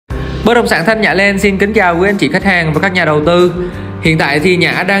Bất động sản Thanh Nhã Lên xin kính chào quý anh chị khách hàng và các nhà đầu tư. Hiện tại thì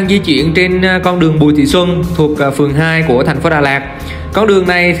Nhã đang di chuyển trên con đường Bùi Thị Xuân thuộc phường 2 của thành phố Đà Lạt. Con đường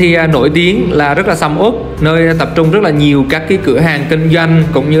này thì nổi tiếng là rất là sầm uất, nơi tập trung rất là nhiều các cái cửa hàng kinh doanh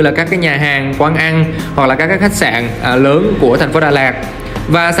cũng như là các cái nhà hàng, quán ăn hoặc là các cái khách sạn lớn của thành phố Đà Lạt.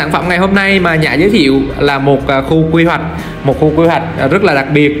 Và sản phẩm ngày hôm nay mà Nhã giới thiệu là một khu quy hoạch rất là đặc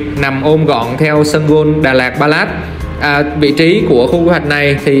biệt, nằm ôm gọn theo sân golf Đà Lạt Palace. Vị trí của khu quy hoạch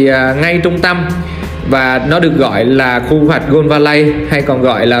này thì ngay trung tâm, và nó được gọi là khu quy hoạch Gold Valley, hay còn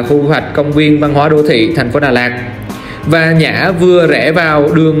gọi là khu quy hoạch công viên văn hóa đô thị thành phố Đà Lạt. Và Nhã vừa rẽ vào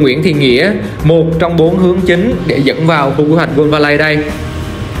đường Nguyễn Thị Nghĩa, một trong 4 hướng chính để dẫn vào khu quy hoạch Gold Valley đây.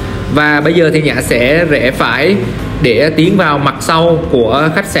 Và bây giờ thì Nhã sẽ rẽ phải để tiến vào mặt sau của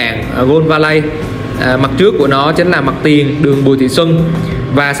khách sạn Gold Valley. Mặt trước của nó chính là mặt tiền đường Bùi Thị Xuân.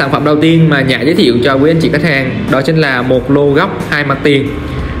 Và sản phẩm đầu tiên mà Nhã giới thiệu cho quý anh chị khách hàng đó chính là một lô góc 2 mặt tiền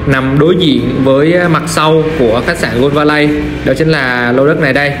nằm đối diện với mặt sau của khách sạn Gold Valley. Đó chính là lô đất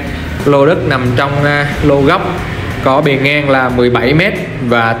này đây. Lô đất nằm trong lô góc, có bề ngang là 17m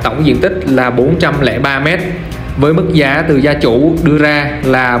và tổng diện tích là 403m, với mức giá từ gia chủ đưa ra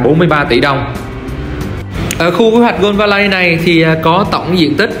là 43 tỷ đồng. Ở khu quy hoạch Gold Valley này thì có tổng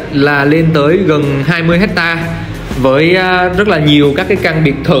diện tích là lên tới gần 20 hecta, với rất là nhiều các cái căn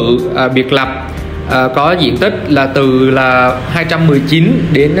biệt thự biệt lập, có diện tích là từ 219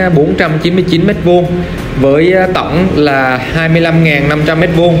 đến 499 m2, với tổng là 25.500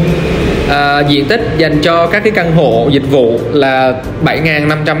 m2. Diện tích dành cho các cái căn hộ dịch vụ là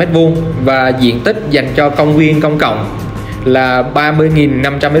 7.500 m2, và diện tích dành cho công viên công cộng là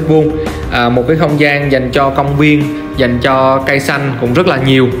 30.500 m2. Một cái không gian dành cho công viên, dành cho cây xanh cũng rất là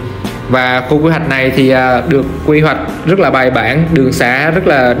nhiều. Và khu quy hoạch này thì được quy hoạch rất là bài bản, đường xá rất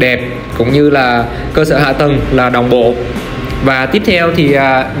là đẹp, cũng như là cơ sở hạ tầng là đồng bộ. Và tiếp theo thì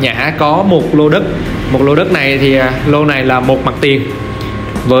Nhã có một lô đất này thì lô này là một mặt tiền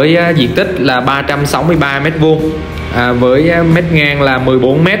với diện tích là 363 m2, với mét ngang là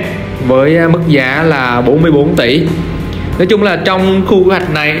 14m, với mức giá là 44 tỷ. Nói chung là trong khu quy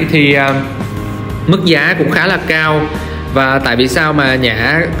hoạch này thì mức giá cũng khá là cao. Và tại vì sao mà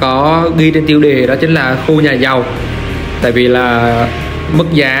Nhã có ghi trên tiêu đề đó chính là khu nhà giàu, tại vì là mức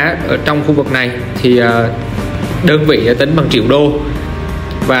giá ở trong khu vực này thì đơn vị tính bằng triệu đô.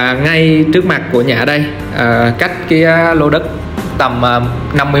 Và ngay trước mặt của Nhã đây, cách cái lô đất tầm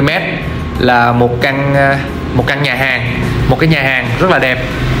 50m là một căn nhà hàng, một cái nhà hàng rất là đẹp.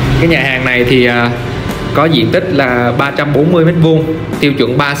 Cái nhà hàng này thì có diện tích là 340 m2, tiêu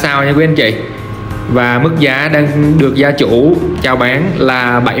chuẩn 3 sao nha quý anh chị. Và mức giá đang được gia chủ chào bán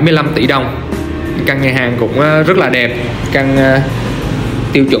là 75 tỷ đồng. Căn nhà hàng cũng rất là đẹp, căn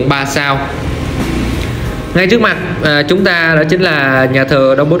tiêu chuẩn 3 sao. Ngay trước mặt chúng ta đó chính là nhà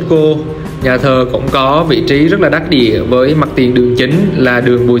thờ Don Bosco. Nhà thờ cũng có vị trí rất là đắc địa, với mặt tiền đường chính là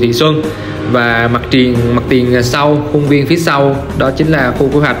đường Bùi Thị Xuân, và mặt tiền sau, khuôn viên phía sau đó chính là khu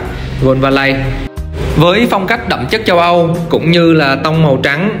quy hoạch Gold Valley. Với phong cách đậm chất châu Âu cũng như là tông màu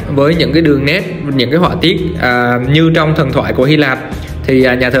trắng với những cái đường nét, những cái họa tiết như trong thần thoại của Hy Lạp, thì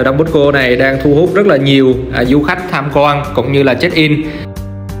nhà thờ Don Bosco này đang thu hút rất là nhiều du khách tham quan cũng như là check-in.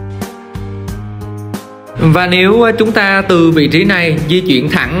 Và nếu chúng ta từ vị trí này di chuyển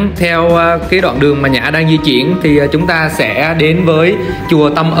thẳng theo cái đoạn đường mà Nhã đang di chuyển thì chúng ta sẽ đến với chùa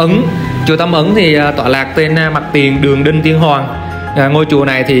Tâm Ấn. Chùa Tâm Ấn thì tọa lạc trên mặt tiền đường Đinh Tiên Hoàng. Ngôi chùa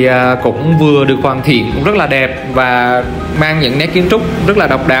này thì cũng vừa được hoàn thiện, cũng rất là đẹp và mang những nét kiến trúc rất là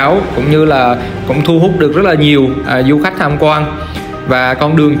độc đáo, cũng như là cũng thu hút được rất là nhiều du khách tham quan. Và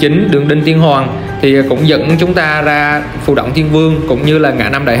con đường chính, đường Đinh Tiên Hoàng thì cũng dẫn chúng ta ra Phù Động Thiên Vương cũng như là ngã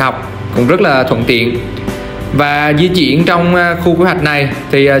năm Đại học, cũng rất là thuận tiện. Và di chuyển trong khu quy hoạch này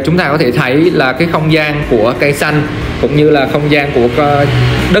thì chúng ta có thể thấy là cái không gian của cây xanh cũng như là không gian của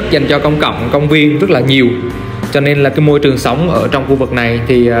đất dành cho công cộng, công viên rất là nhiều. Cho nên là cái môi trường sống ở trong khu vực này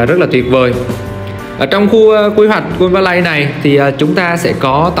thì rất là tuyệt vời. Ở trong khu quy hoạch Gold Valley này thì chúng ta sẽ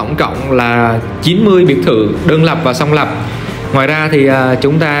có tổng cộng là 90 biệt thự đơn lập và song lập. Ngoài ra thì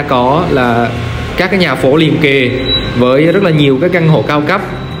chúng ta có là các cái nhà phố liền kề với rất là nhiều các căn hộ cao cấp.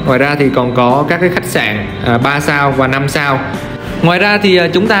 Ngoài ra thì còn có các cái khách sạn 3 sao và 5 sao. Ngoài ra thì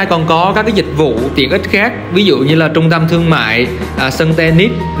chúng ta còn có các cái dịch vụ tiện ích khác, ví dụ như là trung tâm thương mại, sân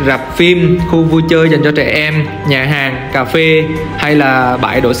tennis, rạp phim, khu vui chơi dành cho trẻ em, nhà hàng, cà phê hay là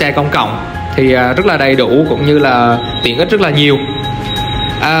bãi đỗ xe công cộng thì rất là đầy đủ cũng như là tiện ích rất là nhiều.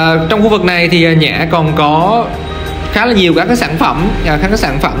 Trong khu vực này thì Nhã còn có khá là nhiều các cái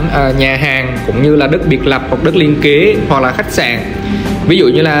sản phẩm, nhà hàng cũng như là đất biệt lập hoặc đất liên kế hoặc là khách sạn. Ví dụ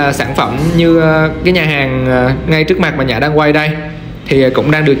như là sản phẩm như cái nhà hàng ngay trước mặt mà Nhã đang quay đây thì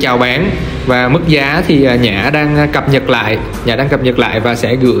cũng đang được chào bán, và mức giá thì Nhã đang cập nhật lại và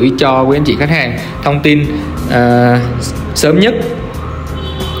sẽ gửi cho quý anh chị khách hàng thông tin sớm nhất.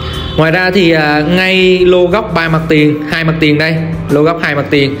 Ngoài ra thì ngay lô góc 3 mặt tiền, 2 mặt tiền đây, lô góc 2 mặt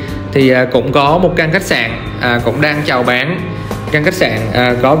tiền thì cũng có một căn khách sạn cũng đang chào bán. Căn khách sạn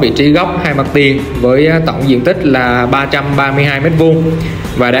có vị trí góc 2 mặt tiền với tổng diện tích là 332 m²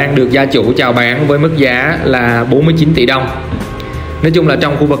 và đang được gia chủ chào bán với mức giá là 49 tỷ đồng. Nói chung là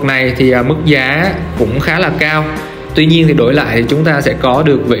trong khu vực này thì mức giá cũng khá là cao. Tuy nhiên thì đổi lại thì chúng ta sẽ có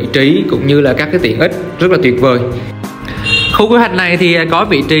được vị trí cũng như là các cái tiện ích rất là tuyệt vời. Khu quy hoạch này thì có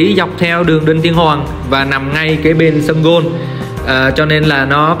vị trí dọc theo đường Đinh Tiên Hoàng và nằm ngay kế bên sân golf, cho nên là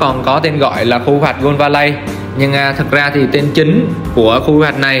nó còn có tên gọi là khu quy hoạch Golf Valley. Nhưng thật ra thì tên chính của khu quy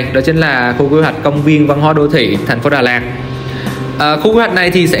hoạch này đó chính là khu quy hoạch công viên văn hóa đô thị thành phố Đà Lạt. Khu quy hoạch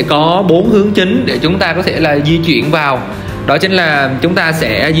này thì sẽ có 4 hướng chính để chúng ta có thể là di chuyển vào. Đó chính là chúng ta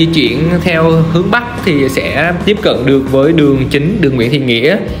sẽ di chuyển theo hướng Bắc thì sẽ tiếp cận được với đường chính, đường Nguyễn Thị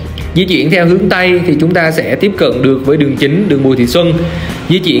Nghĩa. Di chuyển theo hướng Tây thì chúng ta sẽ tiếp cận được với đường chính, đường Bùi Thị Xuân.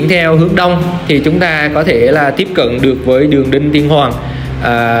 Di chuyển theo hướng Đông thì chúng ta có thể là tiếp cận được với đường Đinh Tiên Hoàng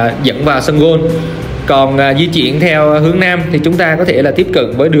dẫn vào sân golf. Còn di chuyển theo hướng Nam thì chúng ta có thể là tiếp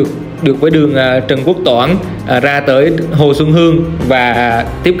cận với được với đường Trần Quốc Toản ra tới Hồ Xuân Hương và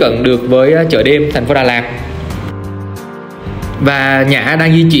tiếp cận được với chợ đêm thành phố Đà Lạt. Và Nhã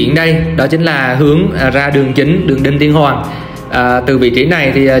đang di chuyển đây, đó chính là hướng ra đường chính, đường Đinh Tiên Hoàng. Từ vị trí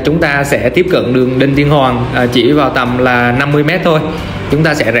này thì chúng ta sẽ tiếp cận đường Đinh Tiên Hoàng chỉ vào tầm là 50 m thôi. Chúng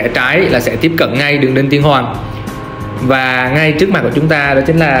ta sẽ rẽ trái là sẽ tiếp cận ngay đường Đinh Tiên Hoàng. Và ngay trước mặt của chúng ta đó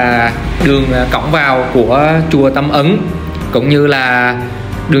chính là đường cổng vào của chùa Tâm Ấn cũng như là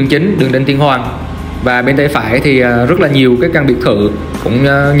đường chính, đường Đinh Tiên Hoàng. Và bên tay phải thì rất là nhiều cái căn biệt thự cũng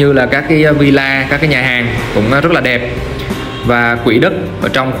như là các cái villa, các cái nhà hàng cũng rất là đẹp. Và quỹ đất ở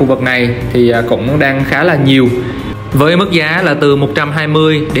trong khu vực này thì cũng đang khá là nhiều, với mức giá là từ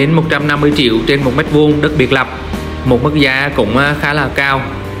 120 đến 150 triệu trên 1 m² đất biệt lập, một mức giá cũng khá là cao.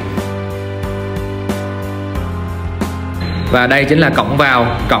 Và đây chính là cổng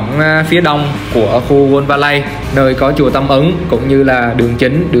vào, cổng phía đông của khu Golf Valley, nơi có chùa Tâm Ấn cũng như là đường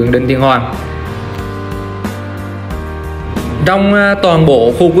chính, đường Đinh Tiên Hoàng. Trong toàn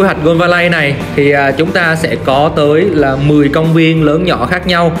bộ khu quy hoạch Golf Valley này thì chúng ta sẽ có tới là 10 công viên lớn nhỏ khác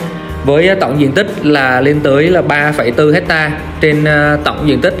nhau, với tổng diện tích là lên tới là 3,4 hecta trên tổng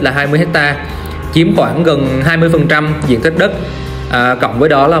diện tích là 20 hecta, chiếm khoảng gần 20% diện tích đất. Cộng với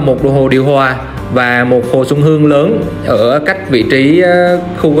đó là một hồ điều hòa và một hồ Xuân Hương lớn ở cách vị trí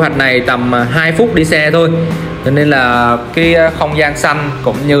khu quy hoạch này tầm 2 phút đi xe thôi. Cho nên là cái không gian xanh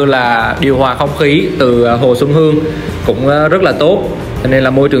cũng như là điều hòa không khí từ hồ Xuân Hương cũng rất là tốt. Cho nên là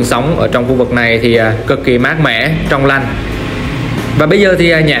môi trường sống ở trong khu vực này thì cực kỳ mát mẻ, trong lành. Và bây giờ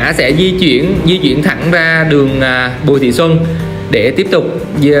thì Nhã sẽ di chuyển thẳng ra đường Bùi Thị Xuân để tiếp tục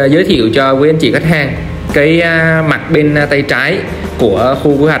giới thiệu cho quý anh chị khách hàng cái mặt bên tay trái của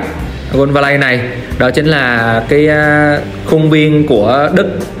khu quy hoạch Golf Valley này. Đó chính là cái khuôn viên của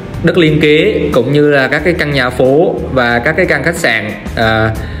đất liên kế cũng như là các cái căn nhà phố và các cái căn khách sạn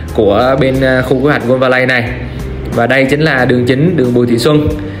của bên khu quy hoạch Golf Valley này. Và đây chính là đường chính, đường Bùi Thị Xuân.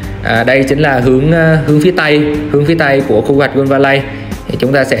 Đây chính là hướng phía tây của khu quy hoạch Golf Valley. Thì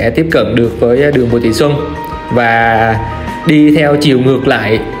chúng ta sẽ tiếp cận được với đường Bùi Thị Xuân và đi theo chiều ngược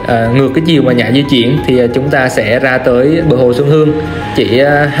lại, ngược cái chiều mà Nhã di chuyển thì chúng ta sẽ ra tới bờ hồ Xuân Hương, chỉ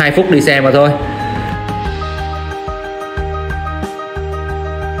 2 phút đi xe mà thôi.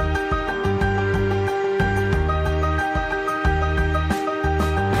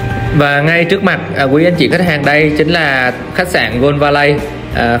 Và ngay trước mặt quý anh chị khách hàng đây chính là khách sạn Golf Valley,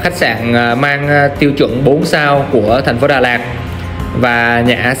 khách sạn mang tiêu chuẩn 4 sao của thành phố Đà Lạt. Và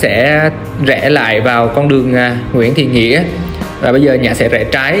Nhã sẽ rẽ lại vào con đường Nguyễn Thị Nghĩa. Và bây giờ Nhã sẽ rẽ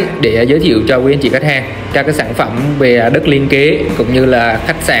trái để giới thiệu cho quý anh chị khách hàng các cái sản phẩm về đất liên kế cũng như là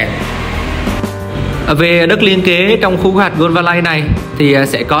khách sạn. Về đất liên kế trong khu quy hoạch Golf Valley này thì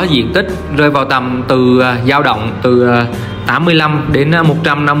sẽ có diện tích rơi vào tầm dao động từ 85 đến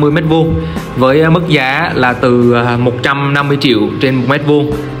 150 m², với mức giá là từ 150 triệu trên 1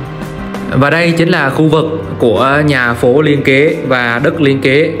 m². Và đây chính là khu vực của nhà phố liên kế và đất liên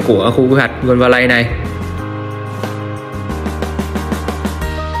kế của khu quy hoạch Golf Valley này.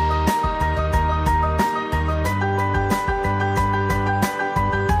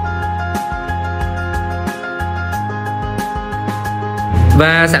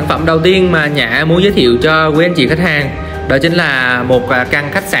 Và sản phẩm đầu tiên mà Nhã muốn giới thiệu cho quý anh chị khách hàng đó chính là một căn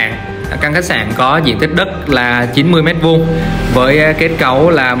khách sạn. Căn khách sạn có diện tích đất là 90 m², với kết cấu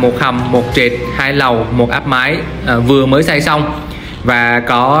là một hầm, một trệt, 2 lầu, một áp mái, vừa mới xây xong. và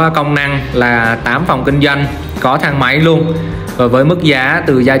có công năng là 8 phòng kinh doanh, có thang máy luôn, và với mức giá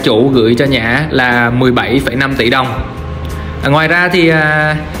từ gia chủ gửi cho Nhã là 17,5 tỷ đồng. Ngoài ra thì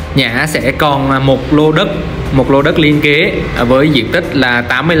Nhã sẽ còn một lô đất liên kế với diện tích là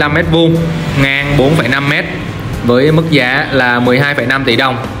 85 m², ngang 4,5 m, với mức giá là 12,5 tỷ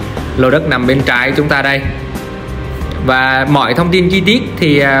đồng. Lô đất nằm bên trái chúng ta đây. Và mọi thông tin chi tiết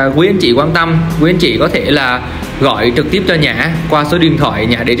thì quý anh chị quan tâm, quý anh chị có thể là gọi trực tiếp cho Nhã qua số điện thoại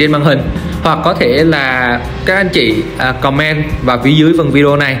Nhã để trên màn hình, hoặc có thể là các anh chị comment vào phía dưới phần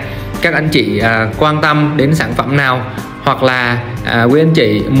video này các anh chị quan tâm đến sản phẩm nào, hoặc là quý anh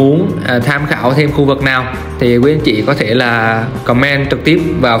chị muốn tham khảo thêm khu vực nào thì quý anh chị có thể là comment trực tiếp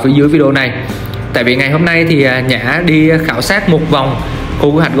vào phía dưới video này. Tại vì ngày hôm nay thì Nhã đi khảo sát một vòng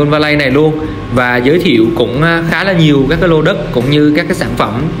khu quy hoạch Gold Valley này luôn, và giới thiệu cũng khá là nhiều các cái lô đất cũng như các cái sản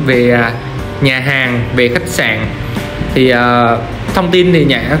phẩm về nhà hàng, về khách sạn. Thì thông tin thì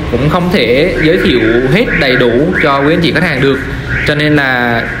Nhã cũng không thể giới thiệu hết đầy đủ cho quý anh chị khách hàng được, cho nên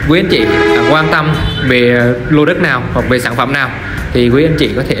là quý anh chị quan tâm về lô đất nào hoặc về sản phẩm nào thì quý anh chị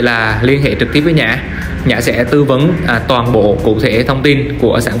có thể là liên hệ trực tiếp với Nhã. Nhã sẽ tư vấn toàn bộ cụ thể thông tin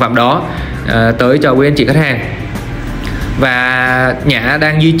của sản phẩm đó tới cho quý anh chị khách hàng. Và Nhã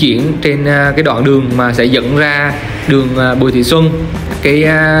đang di chuyển trên cái đoạn đường mà sẽ dẫn ra đường Bùi Thị Xuân. Cái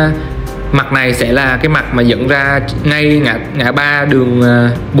mặt này sẽ là cái mặt mà dẫn ra ngay ngã ba đường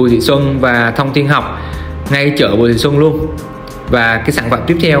Bùi Thị Xuân và Thông Thiên Học, ngay chợ Bùi Thị Xuân luôn. Và cái sản phẩm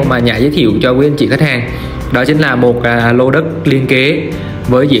tiếp theo mà Nhã giới thiệu cho quý anh chị khách hàng đó chính là một lô đất liên kế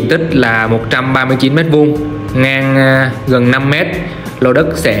với diện tích là 139 m², ngang gần 5 m. Lô đất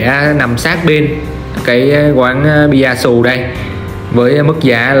sẽ nằm sát bên cái quán bia xù đây, với mức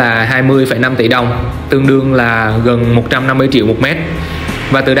giá là 20,5 tỷ đồng, tương đương là gần 150 triệu một mét.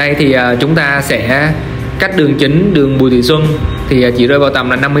 Và từ đây thì chúng ta sẽ cách đường chính, đường Bùi Thị Xuân thì chỉ rơi vào tầm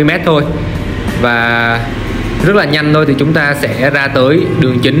là 50 m thôi, và rất là nhanh thôi thì chúng ta sẽ ra tới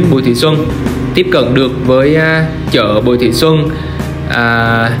đường chính Bùi Thị Xuân, tiếp cận được với chợ Bùi Thị Xuân,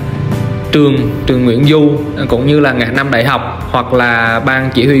 trường Nguyễn Du, cũng như là ngã năm Đại học, hoặc là ban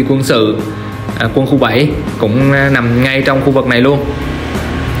chỉ huy quân sự quân khu 7 cũng nằm ngay trong khu vực này luôn.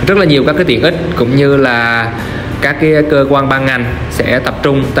 Rất là nhiều các cái tiện ích cũng như là các cái cơ quan ban ngành sẽ tập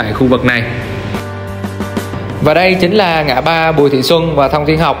trung tại khu vực này. Và đây chính là ngã ba Bùi Thị Xuân và Thông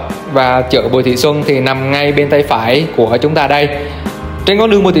Thiên Học, và chợ Bùi Thị Xuân thì nằm ngay bên tay phải của chúng ta đây. Trên con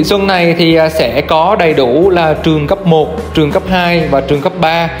đường Bùi Thị Xuân này thì sẽ có đầy đủ là trường cấp 1, trường cấp 2 và trường cấp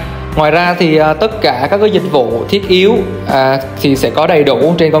 3. Ngoài ra thì tất cả các cái dịch vụ thiết yếu thì sẽ có đầy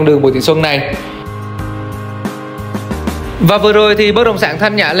đủ trên con đường Bùi Thị Xuân này. Và vừa rồi thì bất động sản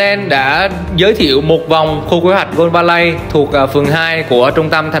Thanh Nhã Land đã giới thiệu một vòng khu quy hoạch Gold Valley thuộc phường 2 của trung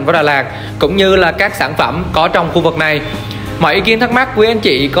tâm thành phố Đà Lạt, cũng như là các sản phẩm có trong khu vực này. Mọi ý kiến thắc mắc quý anh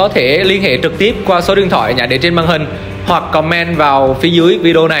chị có thể liên hệ trực tiếp qua số điện thoại Nhã để trên màn hình, hoặc comment vào phía dưới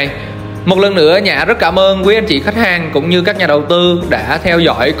video này. Một lần nữa Nhã rất cảm ơn quý anh chị khách hàng cũng như các nhà đầu tư đã theo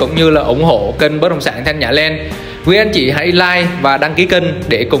dõi cũng như là ủng hộ kênh bất động sản Thanh Nhã Land. Quý anh chị hãy like và đăng ký kênh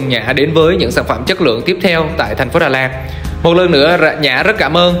để cùng Nhã đến với những sản phẩm chất lượng tiếp theo tại thành phố Đà Lạt. Một lần nữa Nhã rất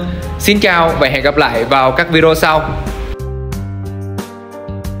cảm ơn. Xin chào và hẹn gặp lại vào các video sau.